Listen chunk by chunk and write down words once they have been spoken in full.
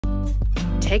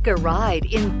Take a ride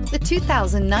in the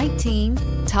 2019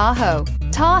 Tahoe.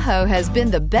 Tahoe has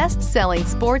been the best-selling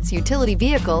sports utility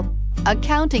vehicle,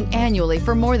 accounting annually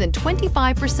for more than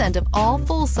 25% of all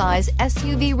full-size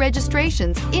SUV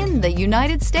registrations in the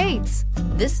United States.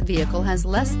 This vehicle has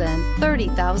less than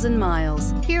 30,000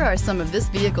 miles. Here are some of this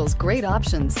vehicle's great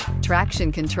options: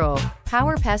 traction control,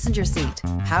 power passenger seat,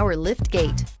 power lift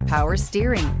gate, power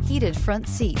steering, heated front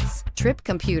seats, trip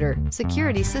computer,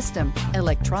 security system,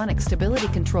 electronic stability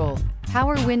control,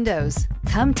 power windows.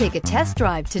 Come take a test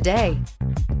drive today.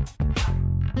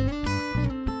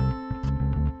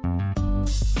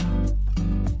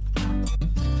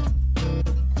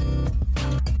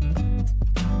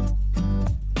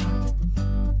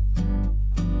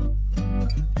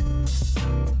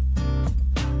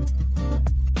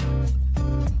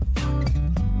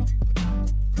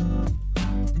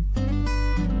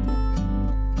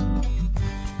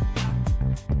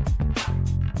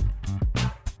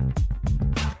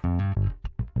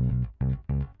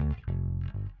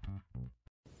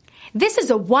 This is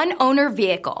a one-owner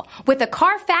vehicle with a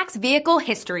CARFAX Vehicle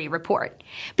History Report.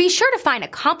 Be sure to find a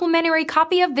complimentary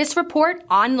copy of this report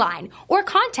online or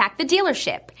contact the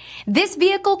dealership. This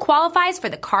vehicle qualifies for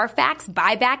the CARFAX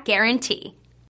Buyback Guarantee.